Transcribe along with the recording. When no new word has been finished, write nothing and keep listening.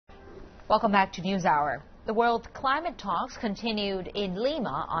Welcome back to NewsHour. The World Climate Talks continued in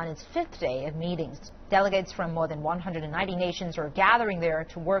Lima on its 5th day of meetings. Delegates from more than 190 nations are gathering there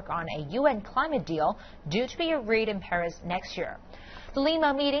to work on a UN climate deal due to be agreed in Paris next year. The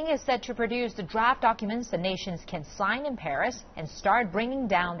Lima meeting is set to produce the draft documents the nations can sign in Paris and start bringing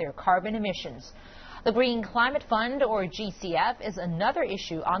down their carbon emissions. The Green Climate Fund, or GCF, is another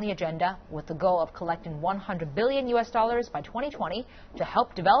issue on the agenda, with the goal of collecting $100 billion by 2020 to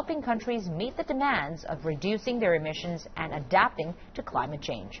help developing countries meet the demands of reducing their emissions and adapting to climate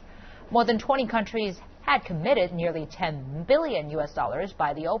change. More than 20 countries had committed nearly $10 billion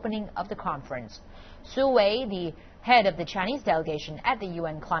by the opening of the conference. Su Wei, the head of the Chinese delegation at the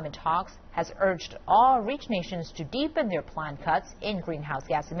UN climate talks, has urged all rich nations to deepen their planned cuts in greenhouse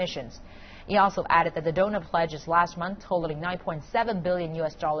gas emissions. He also added that the donor pledges last month, totaling $9.7 billion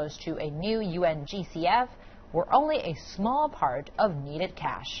to a new UN GCF, were only a small part of needed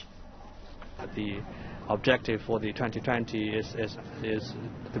cash. The objective for the 2020 is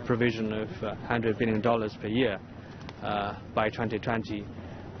the provision of $100 billion per year by 2020.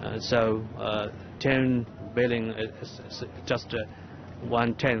 So 10 billion is just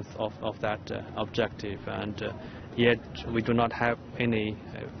 1/10 of that objective, and yet we do not have any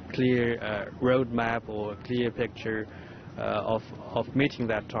clear roadmap or clear picture of meeting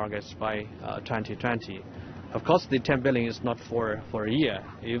that targets by 2020. Of course, the 10 billion is not for a year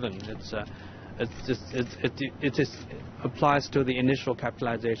even. It applies to the initial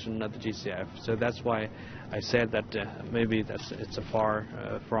capitalization of the GCF. So that's why I said that maybe it's far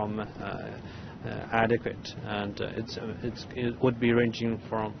from adequate, and it would be ranging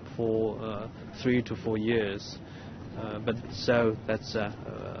from 3 to 4 years. But so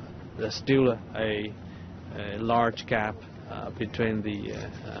there's still a large gap between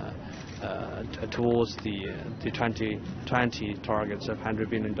towards the 2020 targets of $100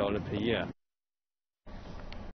 billion per year.